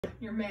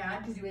You're mad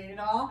because you ate it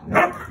all?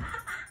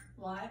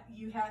 What?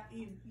 You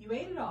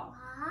ate it all.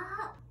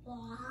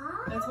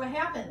 That's what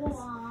happens.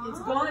 It's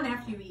gone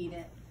after you eat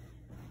it.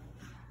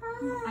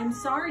 I'm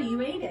sorry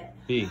you ate it.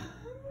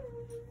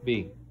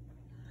 B,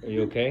 are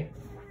you okay?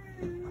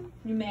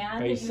 You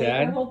mad? Are you that you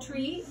sad? ate your whole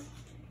treat?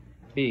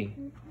 B,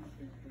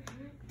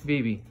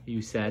 are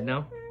you sad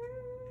now?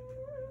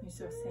 You're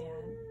so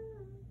sad.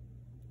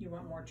 You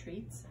want more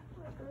treats?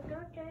 You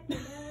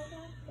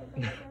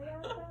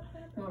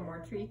want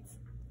more treats?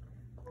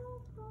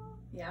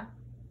 Yeah?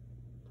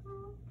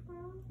 You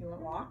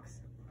want walks?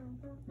 You want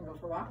to go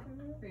for a walk?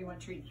 Or you want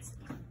treats?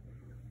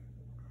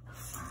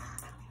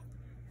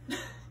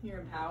 You're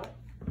in pout?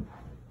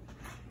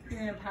 You're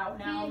in a pout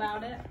now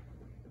about it?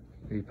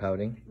 Are you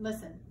pouting?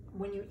 Listen,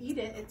 when you eat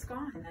it, it's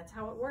gone. That's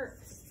how it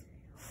works.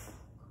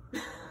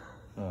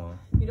 Oh.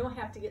 You don't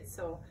have to get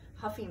so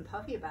huffy and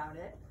puffy about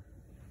it.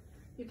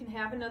 You can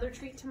have another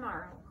treat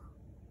tomorrow.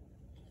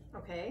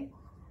 Okay?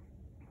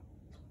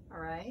 All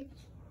right?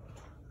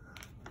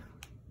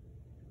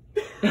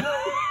 Are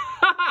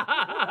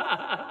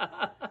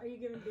you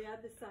giving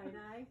Dad the side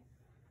eye?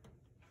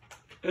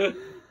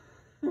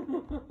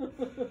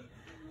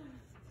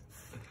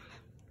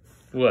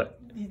 What?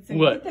 So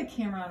What? Get the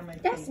camera out of my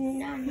face.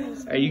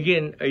 Are you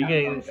getting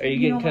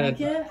kind of?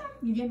 Like it?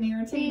 You getting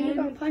irritated? You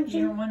gonna punch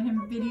You don't want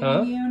him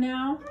videoing you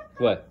now?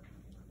 What?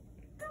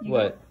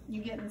 What?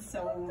 You getting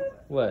so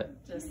What?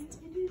 just.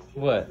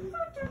 What?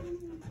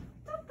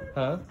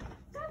 Huh?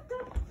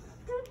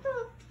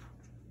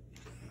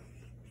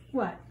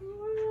 What?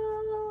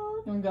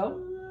 You wanna go?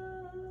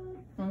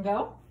 You wanna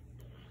go?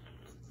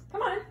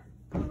 Come on.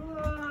 Come on.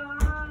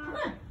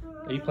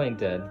 Are you playing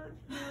dead?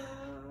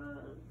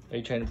 Are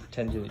you trying to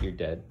pretend that you're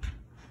dead?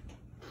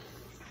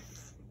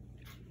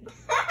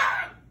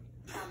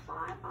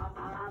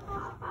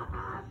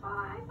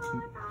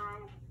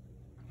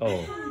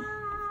 Oh.